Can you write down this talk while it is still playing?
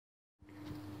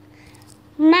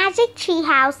Magic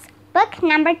Treehouse, Book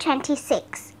Number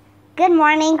 26. Good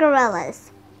Morning, Gorillas.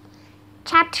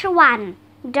 Chapter 1.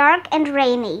 Dark and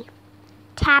Rainy.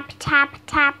 Tap, tap,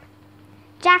 tap.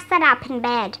 Jack sat up in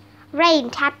bed. Rain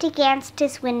tapped against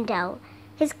his window.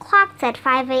 His clock said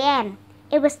 5 a.m.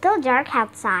 It was still dark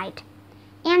outside.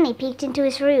 Annie peeked into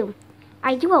his room.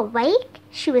 "Are you awake?"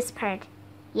 she whispered.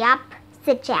 "Yup,"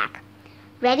 said Jack.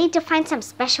 "Ready to find some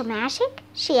special magic?"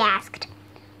 she asked.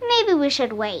 "Maybe we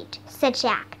should wait," said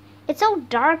Jack. "It's so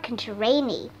dark and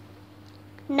rainy."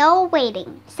 "No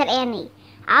waiting," said Annie.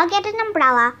 "I'll get an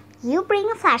umbrella. You bring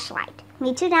a flashlight.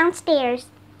 Meet you downstairs."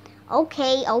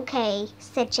 Okay,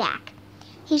 said Jack.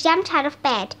 He jumped out of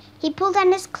bed. He pulled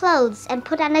on his clothes and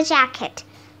put on a jacket.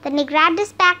 Then he grabbed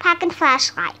his backpack and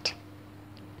flashlight.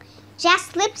 Jack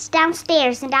slipped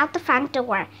downstairs and out the front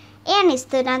door. Annie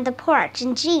stood on the porch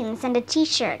in jeans and a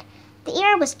t-shirt. The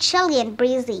air was chilly and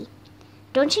breezy.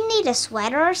 "Don't you need a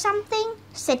sweater or something?"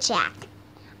 said Jack.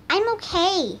 "I'm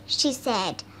okay," she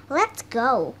said. "Let's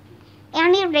go."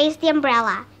 Annie raised the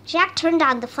umbrella. Jack turned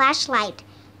on the flashlight.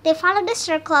 They followed a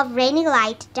circle of rainy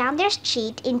light down their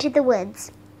street into the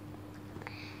woods.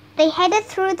 They headed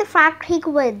through the Frog Creek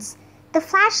woods. The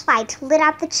flashlight lit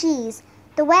up the trees,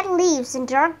 the wet leaves and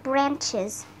dark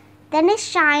branches. Then it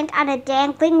shined on a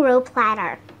dangling rope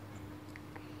ladder.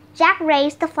 Jack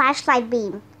raised the flashlight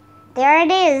beam. "There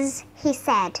it is," he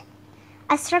said.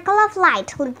 A circle of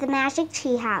light lit the magic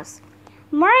treehouse.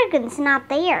 "Morgan's not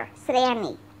there," said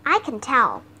Annie. "I can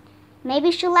tell."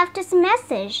 "Maybe she left us a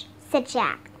message," said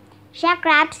Jack. Jack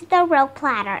grabbed the rope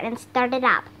ladder and started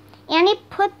up. Annie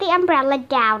put the umbrella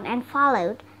down and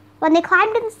followed. When they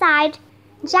climbed inside,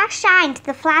 Jack shined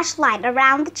the flashlight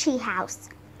around the treehouse.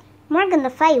 Morgan the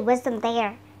Fay wasn't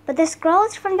there, but the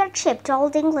scrolls from their trip to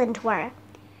Old England were.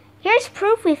 "Here's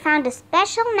proof we found a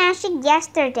special magic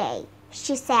yesterday,"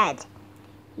 she said.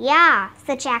 "Yeah,"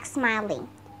 said Jack, smiling.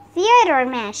 "Theater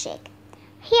magic."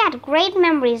 He had great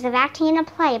memories of acting in a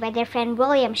play by their friend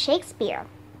William Shakespeare.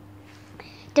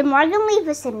 "Did Morgan leave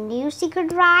us a new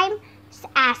secret rhyme?"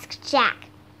 asked Jack.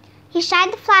 He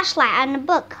shined the flashlight on a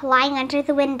book lying under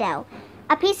the window.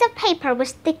 A piece of paper was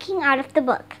sticking out of the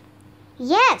book.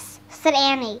 "Yes," said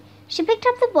Annie. She picked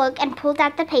up the book and pulled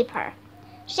out the paper.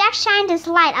 Jack shined his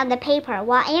light on the paper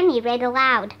while Annie read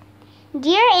aloud.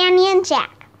 "Dear Annie and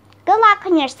Jack, good luck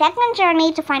on your second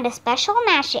journey to find a special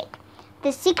magic.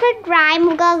 The secret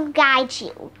rhyme will guide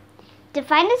you. To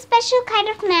find a special kind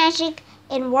of magic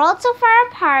in worlds so far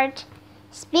apart,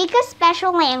 speak a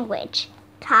special language.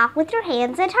 Talk with your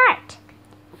hands and heart.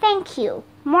 Thank you,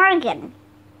 Morgan."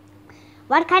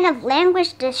 "What kind of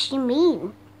language does she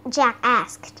mean?" Jack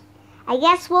asked. "I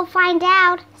guess we'll find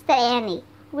out," said Annie.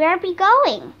 "Where are we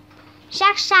going?"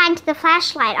 Jack shined the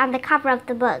flashlight on the cover of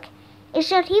the book. It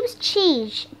showed huge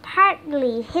trees,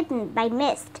 partly hidden by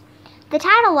mist. The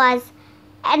title was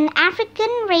An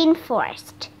African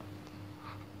Rainforest.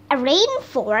 "A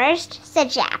rainforest?" said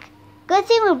Jack. "Good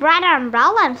thing we brought our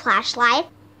umbrella and flashlight.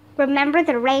 Remember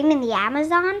the rain in the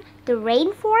Amazon? The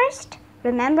rainforest?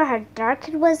 Remember how dark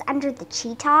it was under the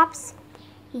treetops?"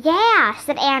 "Yeah,"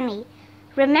 said Annie.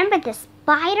 "Remember the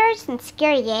spiders and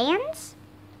scary ants?"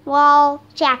 "Well,"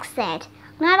 Jack said,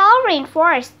 "not all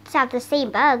rainforests have the same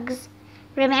bugs."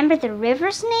 "Remember the river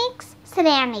snakes?" said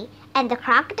Annie. "And the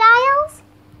crocodiles?"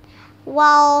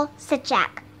 "Well," said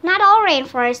Jack, "not all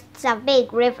rainforests have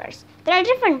big rivers. There are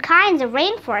different kinds of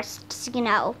rainforests, you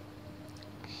know."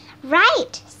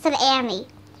 "Right," said Annie.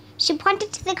 She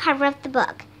pointed to the cover of the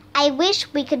book. "I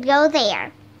wish we could go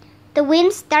there." The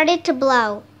wind started to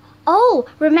blow. "Oh,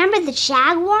 remember the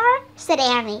jaguar?" said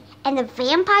Annie. "And the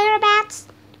vampire bats?"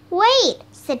 "Wait,"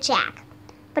 said Jack.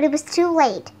 But it was too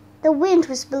late. The wind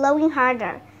was blowing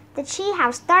harder. The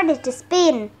treehouse started to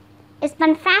spin. It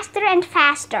spun faster and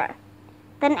faster.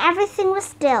 Then everything was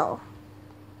still.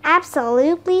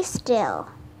 Absolutely still.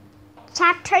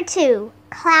 Chapter 2.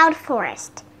 Cloud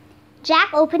Forest.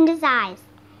 Jack opened his eyes.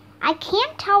 "I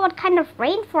can't tell what kind of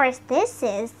rainforest this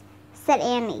is," said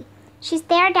Annie. She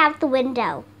stared out the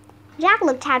window. Jack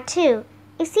looked out too.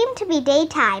 It seemed to be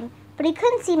daytime, but he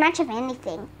couldn't see much of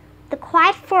anything. The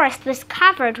quiet forest was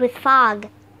covered with fog.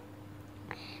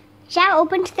 Jack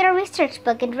opened their research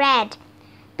book and read,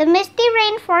 "The misty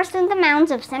rainforest in the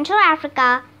mountains of Central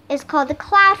Africa is called the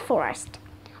cloud forest."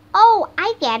 "Oh,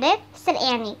 I get it," said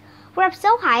Annie. "We're up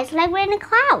so high it's like we're in a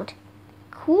cloud."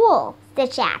 "Cool,"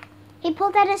 said Jack. He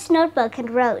pulled out his notebook and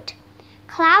wrote,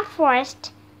 "Cloud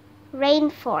forest,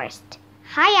 rainforest,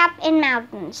 high up in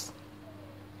mountains."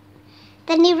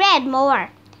 Then he read more.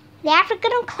 "The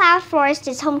African cloud forest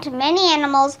is home to many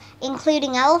animals,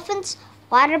 including elephants,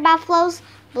 water buffaloes,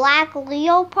 black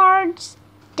leopards,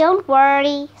 Don't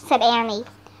worry, said Annie.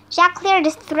 Jack cleared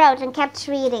his throat and kept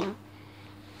reading.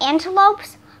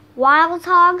 Antelopes, wild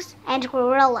hogs, and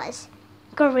gorillas.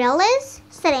 Gorillas?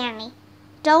 Said Annie.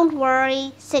 Don't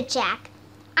worry, said Jack.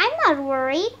 I'm not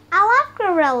worried. I love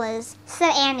gorillas,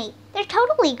 said Annie. They're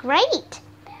totally great.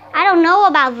 I don't know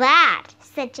about that,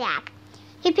 said Jack.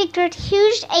 He pictured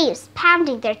huge apes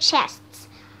pounding their chests.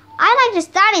 I like to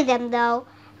study them, though.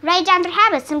 Write down their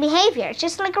habits and behavior,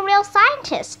 just like a real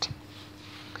scientist.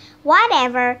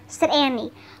 Whatever, said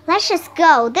Annie. Let's just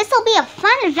go. This'll be a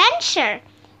fun adventure.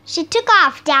 She took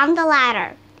off down the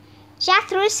ladder. Jack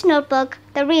threw his notebook,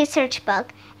 the research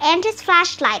book, and his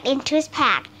flashlight into his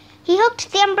pack. He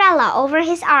hooked the umbrella over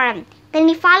his arm. Then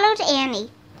he followed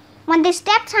Annie. When they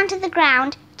stepped onto the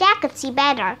ground, Jack could see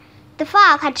better. The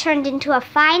fog had turned into a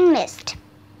fine mist.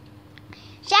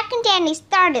 Jack and Annie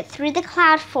started through the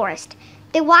cloud forest.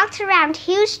 They walked around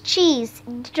huge trees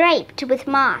draped with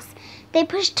moss. They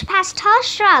pushed past tall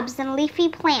shrubs and leafy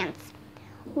plants.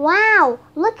 Wow,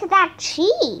 look at that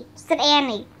tree, said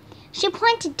Annie. She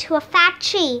pointed to a fat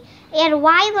tree. It had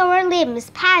wide lower limbs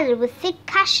padded with thick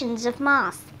cushions of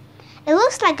moss. It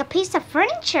looks like a piece of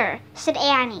furniture, said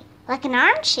Annie, like an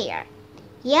armchair.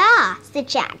 Yeah, said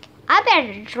Jack. I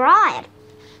better draw it.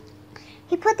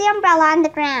 He put the umbrella on the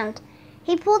ground.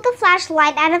 He pulled the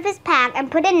flashlight out of his pack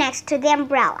and put it next to the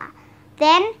umbrella.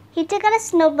 Then he took out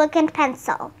his notebook and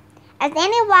pencil. As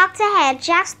Annie walked ahead,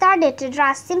 Jack started to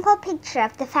draw a simple picture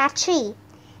of the fat tree.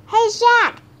 Hey,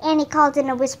 Jack, Annie called in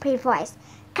a whispery voice.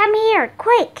 Come here,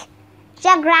 quick.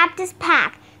 Jack grabbed his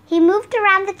pack. He moved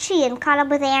around the tree and caught up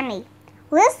with Annie.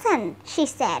 Listen, she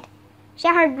said.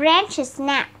 Jack heard branches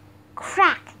snap.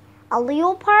 Crack. A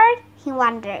leopard? He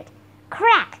wondered.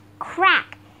 Crack,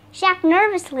 crack. Jack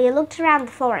nervously looked around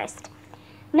the forest.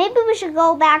 Maybe we should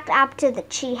go back up to the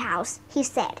tree house, he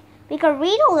said. We could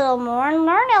read a little more and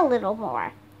learn a little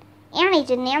more. Annie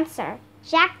didn't answer.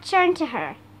 Jack turned to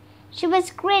her. She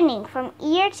was grinning from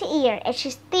ear to ear as she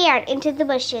stared into the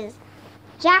bushes.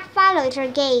 Jack followed her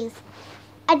gaze.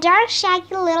 A dark,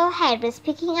 shaggy little head was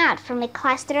peeking out from a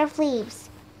cluster of leaves.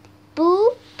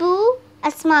 Boo, boo,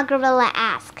 a small gorilla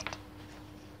asked.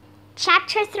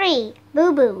 Chapter 3,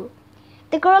 Boo Boo.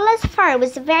 The gorilla's fur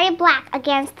was very black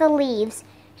against the leaves.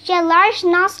 She had large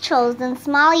nostrils and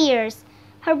small ears.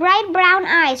 Her bright brown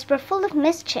eyes were full of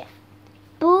mischief.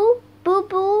 Boo, boo,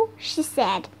 boo, she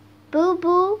said. Boo,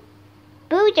 boo.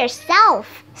 Boo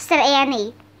yourself, said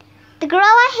Annie. The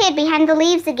gorilla hid behind the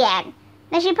leaves again.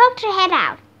 Then she poked her head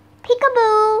out.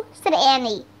 Peekaboo, said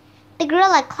Annie. The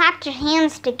gorilla clapped her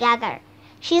hands together.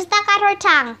 She stuck out her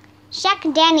tongue. Jack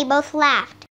and Annie both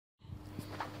laughed.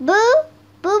 Boo,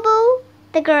 boo, boo,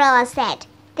 the gorilla said.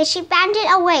 Then she bounded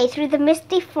away through the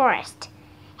misty forest.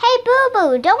 Hey,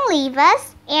 Boo-Boo, don't leave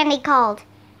us, Annie called.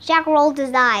 Jack rolled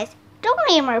his eyes. Don't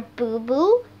name her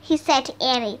Boo-Boo, he said to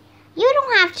Annie. You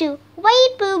don't have to.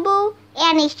 Wait, Boo-Boo,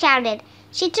 Annie shouted.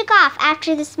 She took off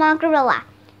after the small gorilla.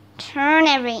 Turn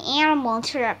every animal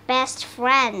into your best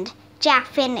friend, Jack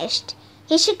finished.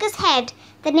 He shook his head.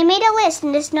 Then he made a list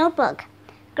in his notebook.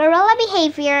 Gorilla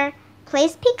behavior,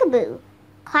 plays peekaboo,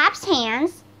 claps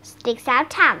hands, sticks out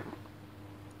tongue.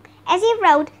 As he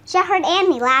wrote, Jack heard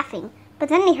Annie laughing, but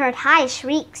then he heard high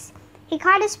shrieks. He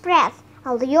caught his breath.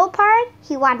 A leopard?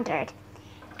 He wondered.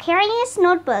 Carrying his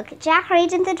notebook, Jack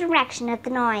hurried in the direction of the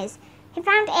noise. He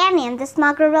found Annie and the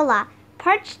small gorilla,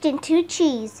 perched in two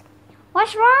trees.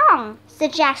 What's wrong?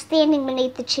 Said Jack, standing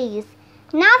beneath the trees.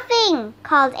 Nothing,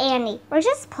 called Annie. We're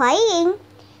just playing.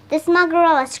 The small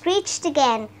gorilla screeched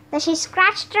again. Then she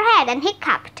scratched her head and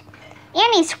hiccuped.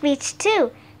 Annie screeched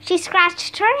too. She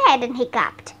scratched her head and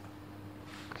hiccuped.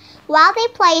 While they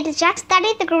played, Jack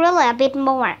studied the gorilla a bit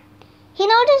more. He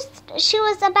noticed she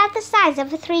was about the size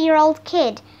of a 3-year-old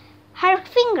kid. Her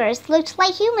fingers looked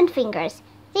like human fingers.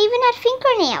 They even had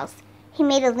fingernails. He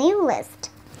made a new list.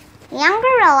 Young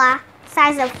gorilla,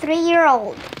 size of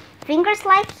 3-year-old. Fingers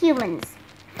like humans.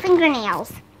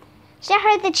 Fingernails. Jack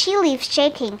heard the tree leaves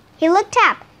shaking. He looked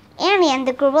up. Annie and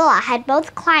the gorilla had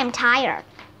both climbed higher.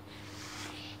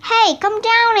 Hey, come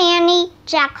down, Annie,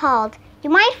 Jack called. You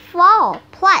might fall.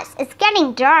 Plus, it's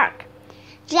getting dark.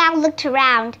 Jack looked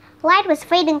around. Light was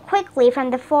fading quickly from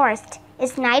the forest.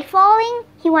 Is night falling?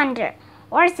 He wondered.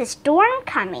 Or is a storm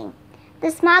coming?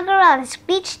 The small gorilla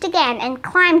screeched again and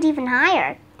climbed even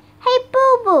higher. Hey,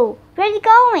 Boo-Boo, where are you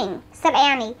going? Said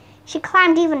Annie. She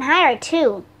climbed even higher,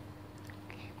 too.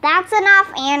 That's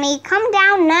enough, Annie. Come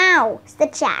down now,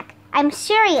 said Jack. I'm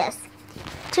serious.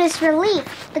 To his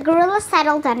relief, the gorilla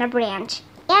settled on a branch.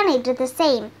 Annie did the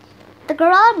same. The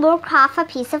gorilla broke off a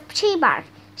piece of tree bark.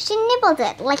 She nibbled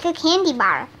it like a candy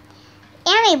bar.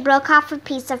 Annie broke off a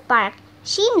piece of bark.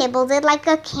 She nibbled it like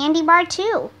a candy bar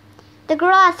too. The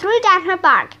gorilla threw down her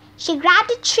bark. She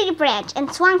grabbed a tree branch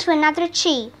and swung to another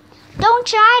tree. "Don't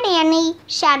try it, Annie,"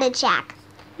 shouted Jack.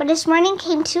 But his warning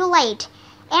came too late.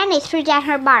 Annie threw down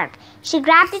her bark. She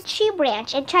grabbed a tree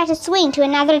branch and tried to swing to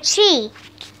another tree.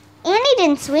 Annie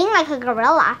didn't swing like a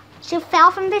gorilla. She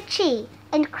fell from the tree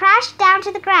and crashed down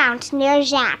to the ground near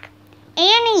Jack.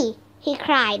 "Annie!" he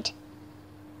cried.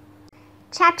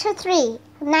 Chapter 3.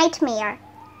 Nightmare.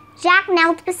 Jack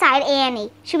knelt beside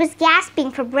Annie. She was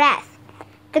gasping for breath.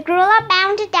 The gorilla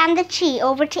bounded down the tree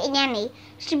over to Annie.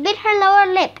 She bit her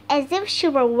lower lip as if she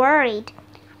were worried.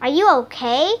 "Are you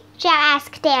okay?" Jack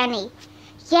asked Annie.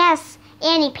 "Yes,"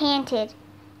 Annie panted.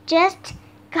 "Just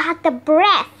got the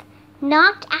breath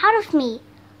knocked out of me."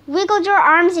 "Wiggle your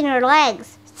arms and your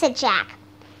legs," said Jack.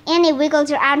 Annie wiggled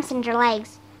her arms and her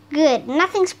legs. "Good,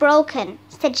 nothing's broken,"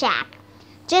 said Jack.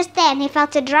 Just then he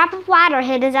felt a drop of water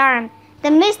hit his arm.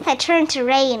 The mist had turned to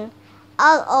rain.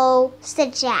 "Uh-oh,"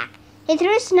 said Jack. He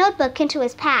threw his notebook into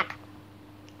his pack.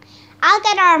 "I'll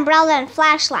get our umbrella and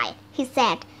flashlight," he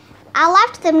said. "I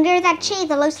left them near that tree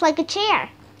that looks like a chair."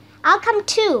 "I'll come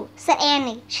too," said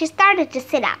Annie. She started to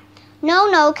sit up.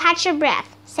 No, catch your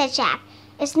breath," said Jack.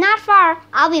 "It's not far.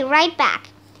 I'll be right back."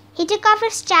 He took off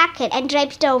his jacket and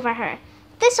draped over her.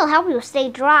 "This'll help you stay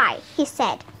dry," he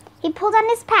said. He pulled on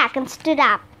his pack and stood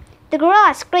up. The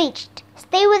gorilla screeched.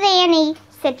 "Stay with Annie,"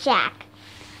 said Jack.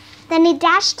 Then he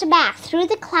dashed back through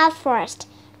the cloud forest.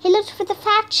 He looked for the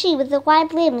fat tree with the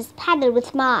white limbs padded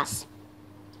with moss.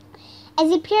 As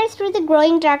he peered through the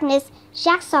growing darkness,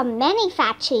 Jack saw many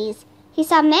fat trees. He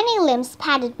saw many limbs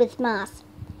padded with moss.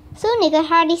 Soon he could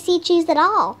hardly see trees at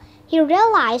all. He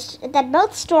realized that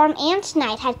both storm and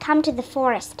night had come to the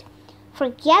forest.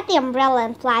 Forget the umbrella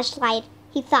and flashlight,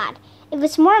 he thought. It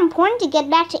was more important to get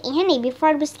back to Annie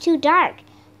before it was too dark.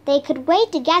 They could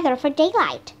wait together for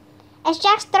daylight. As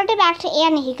Jack started back to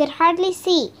Annie, he could hardly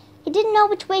see. He didn't know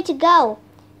which way to go.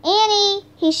 "Annie!"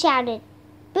 he shouted.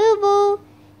 "Boo-boo!"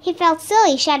 He felt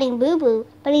silly shouting boo-boo,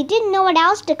 but he didn't know what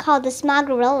else to call the small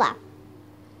gorilla.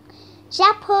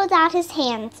 Jack pulled out his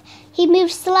hands. He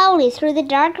moved slowly through the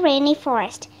dark, rainy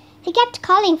forest. He kept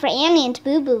calling for Annie and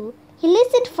Boo-boo. He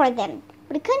listened for them,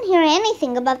 but he couldn't hear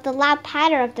anything above the loud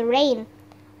patter of the rain.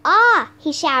 "Ah!"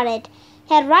 he shouted.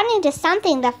 He had run into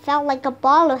something that felt like a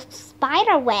ball of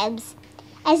spider webs.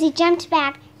 As he jumped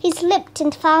back, he slipped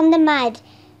and fell in the mud.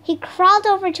 He crawled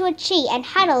over to a tree and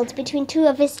huddled between two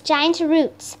of his giant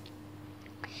roots.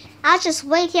 "I'll just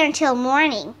wait here until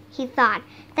morning," he thought.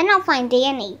 "Then I'll find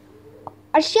Annie.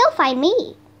 Or she'll find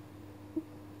me."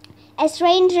 As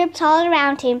rain dripped all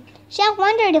around him, Jack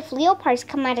wondered if leopards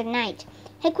come out at night.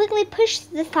 He quickly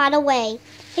pushed the thought away.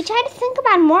 He tried to think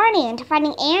about morning and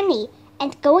finding Annie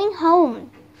and going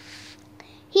home.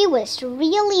 He was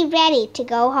really ready to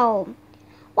go home.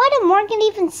 Why did Morgan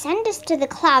even send us to the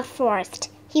cloud forest?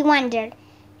 He wondered.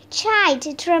 He tried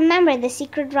to remember the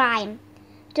secret rhyme.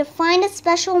 "To find a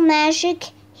special magic,"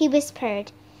 he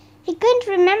whispered. He couldn't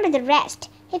remember the rest.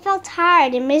 He felt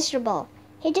tired and miserable.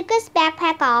 He took his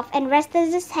backpack off and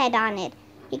rested his head on it.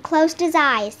 He closed his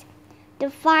eyes. "To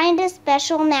find a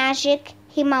special magic,"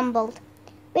 he mumbled.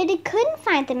 But he couldn't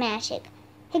find the magic.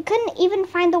 He couldn't even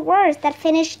find the words that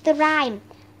finished the rhyme.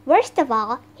 Worst of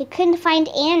all, he couldn't find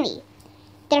Annie.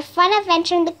 Their fun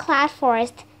adventure in the cloud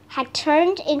forest had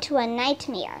turned into a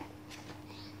nightmare.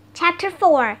 Chapter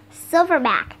 4.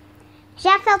 Silverback.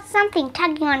 Jack felt something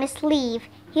tugging on his sleeve.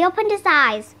 He opened his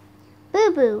eyes.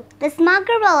 Boo-boo, the small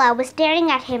gorilla, was staring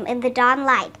at him in the dawn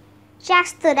light. Jack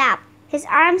stood up. His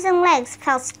arms and legs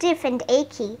felt stiff and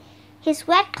achy. His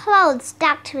wet clothes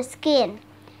stuck to his skin.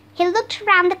 He looked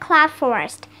around the cloud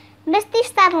forest. Misty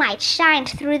sunlight shined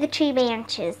through the tree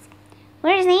branches.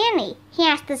 "Where's Annie?" he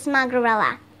asked the small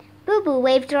gorilla. Boo-boo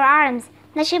waved her arms.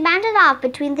 Then she bounded off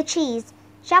between the trees.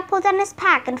 Jack pulled on his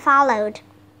pack and followed.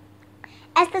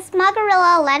 As the small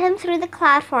gorilla led him through the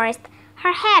cloud forest,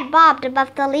 her head bobbed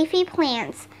above the leafy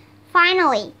plants.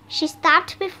 Finally, she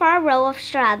stopped before a row of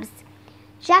shrubs.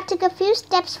 Jack took a few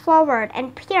steps forward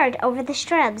and peered over the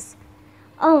shrubs.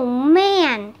 "Oh,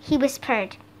 man," he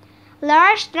whispered.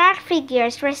 Large, dark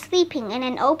figures were sleeping in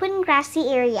an open, grassy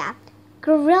area.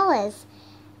 Gorillas.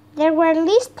 There were at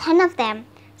least 10 of them.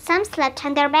 Some slept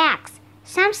on their backs.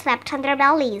 Some slept on their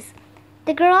bellies.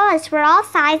 The gorillas were all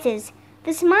sizes.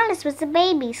 The smallest was a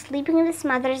baby sleeping in its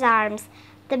mother's arms.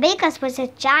 The biggest was a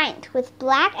giant with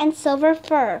black and silver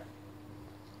fur.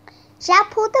 Jack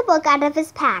pulled the book out of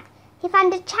his pack. He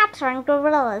found a chapter on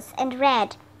gorillas and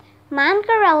read, "Mom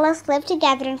gorillas live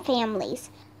together in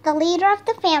families. The leader of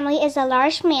the family is a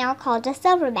large male called a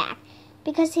silverback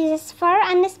because he has fur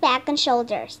on his back and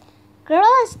shoulders.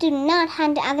 Gorillas do not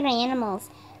hunt other animals.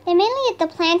 They mainly eat the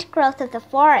plant growth of the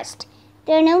forest.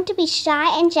 They are known to be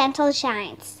shy and gentle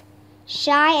giants.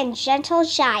 Shy and gentle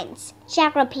giants,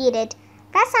 Jack repeated.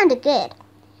 That sounded good.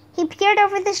 He peered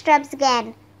over the shrubs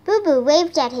again. Boo-Boo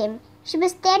waved at him. She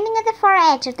was standing at the far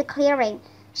edge of the clearing.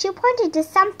 She pointed to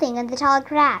something in the tall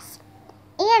grass.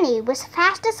 Annie was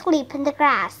fast asleep in the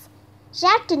grass.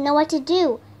 Jack didn't know what to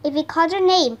do. If he called her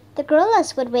name, the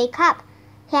gorillas would wake up.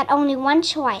 He had only one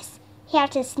choice. He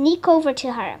had to sneak over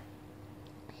to her.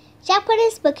 Jack put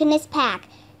his book in his pack.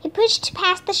 He pushed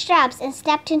past the shrubs and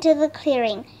stepped into the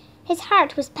clearing. His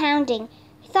heart was pounding.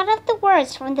 He thought of the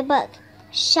words from the book,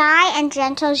 shy and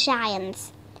gentle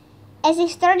giants. As he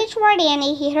started toward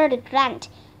Annie, he heard a grunt.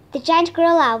 The giant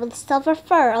gorilla with silver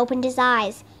fur opened his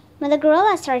eyes. When the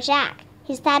gorilla saw Jack,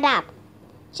 he sat up.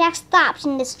 Jack stopped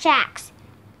in his tracks.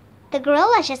 The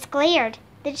gorilla just glared.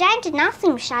 The giant did not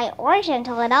seem shy or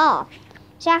gentle at all.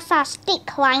 Jack saw a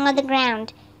stick lying on the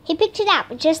ground. He picked it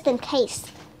up just in case.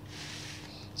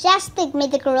 Jack's stick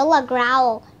made the gorilla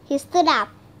growl. He stood up.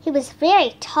 He was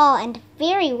very tall and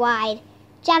very wide.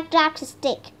 Jack dropped his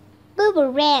stick. Boo-Boo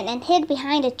ran and hid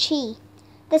behind a tree.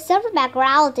 The silverback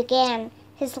growled again.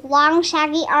 His long,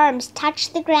 shaggy arms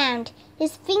touched the ground.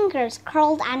 His fingers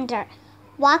curled under.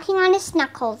 Walking on his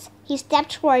knuckles, he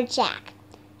stepped toward Jack.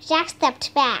 Jack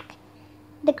stepped back.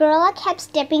 The gorilla kept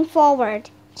stepping forward.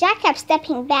 Jack kept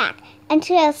stepping back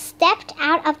until he stepped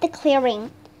out of the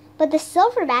clearing. But the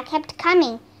silverback kept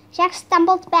coming. Jack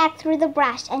stumbled back through the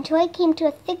brush until he came to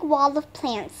a thick wall of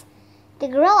plants. The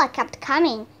gorilla kept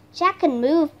coming. Jack couldn't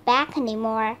move back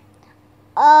anymore.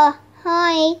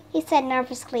 Hi, he said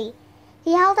nervously.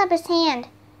 He held up his hand.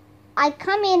 I'd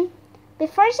come in.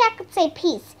 Before Jack could say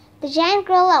peace, the giant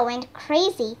gorilla went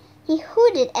crazy. He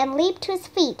hooted and leaped to his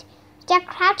feet. Jack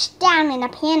crouched down in a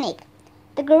panic.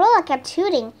 The gorilla kept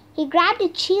hooting. He grabbed a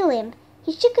tree limb.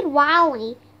 He shook it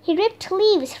wildly. He ripped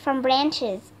leaves from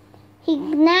branches. He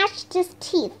gnashed his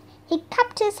teeth. He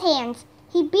cupped his hands.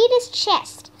 He beat his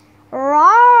chest.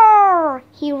 Roar!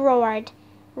 He roared.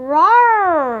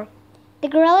 Roar! The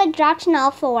gorilla dropped on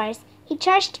all fours. He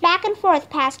charged back and forth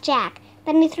past Jack.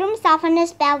 Then he threw himself on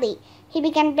his belly. He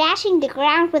began bashing the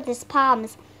ground with his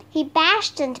palms. He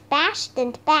bashed and bashed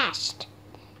and bashed.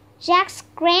 Jack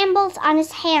scrambled on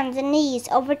his hands and knees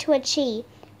over to a tree.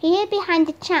 He hid behind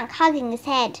the trunk, hugging his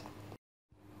head.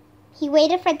 He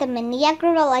waited for the Mania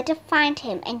gorilla to find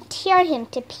him and tear him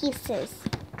to pieces.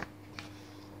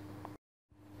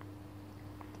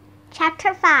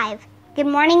 Chapter 5. Good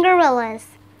morning, gorillas.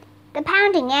 The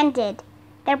pounding ended.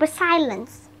 There was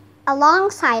silence, a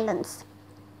long silence.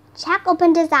 Jack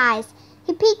opened his eyes.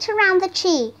 He peeked around the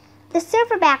tree. The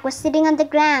silverback was sitting on the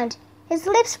ground. His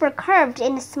lips were curved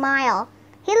in a smile.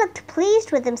 He looked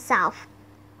pleased with himself.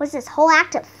 Was this whole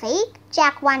act a fake?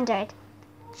 Jack wondered.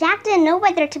 Jack didn't know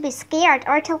whether to be scared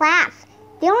or to laugh.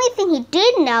 The only thing he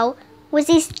did know was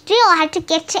he still had to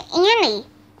get to Annie.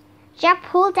 Jack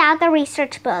pulled out the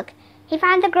research book. He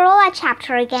found the gorilla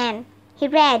chapter again. He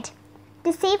read,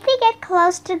 "To safely get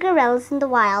close to gorillas in the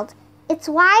wild, it's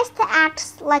wise to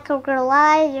act like a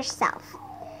gorilla yourself.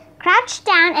 Crouch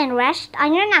down and rest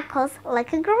on your knuckles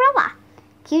like a gorilla.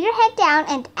 Keep your head down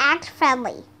and act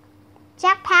friendly."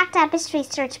 Jack packed up his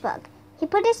research book. He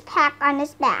put his pack on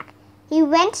his back. He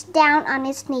went down on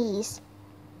his knees.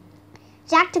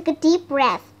 Jack took a deep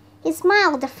breath. He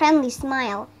smiled a friendly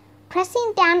smile.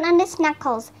 Pressing down on his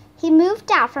knuckles, he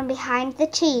moved out from behind the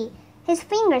tree. His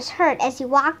fingers hurt as he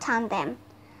walked on them.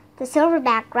 The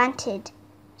silverback grunted.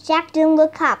 Jack didn't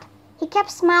look up. He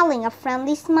kept smiling a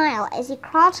friendly smile as he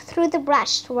crawled through the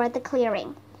brush toward the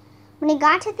clearing. When he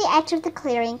got to the edge of the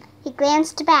clearing, he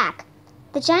glanced back.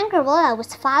 The giant gorilla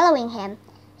was following him.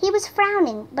 He was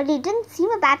frowning, but he didn't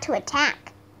seem about to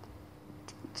attack.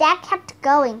 Jack kept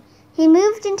going. He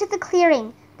moved into the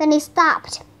clearing. Then he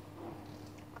stopped.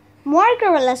 More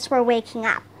gorillas were waking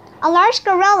up. A large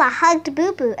gorilla hugged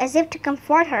Boo-Boo as if to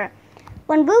comfort her.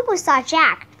 When Boo-Boo saw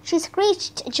Jack, she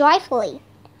screeched joyfully.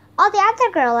 All the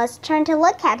other gorillas turned to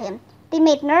look at him. They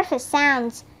made nervous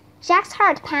sounds. Jack's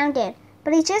heart pounded,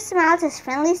 but he just smiled his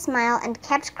friendly smile and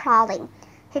kept crawling.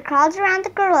 He crawled around the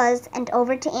gorillas and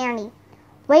over to Annie.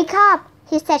 "Wake up,"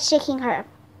 he said, shaking her.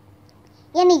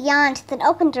 Annie yawned, then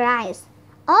opened her eyes.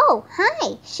 "Oh,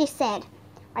 hi," she said.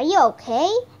 "Are you okay?"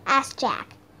 asked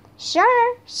Jack.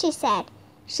 "Sure," she said.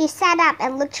 She sat up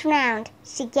and looked around.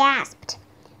 She gasped.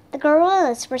 The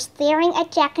gorillas were staring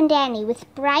at Jack and Annie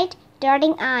with bright,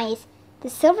 darting eyes. The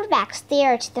silverback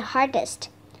stared the hardest.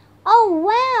 "Oh,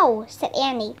 wow," said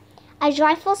Annie. A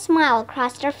joyful smile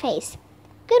crossed her face.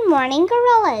 "Good morning,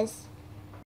 gorillas."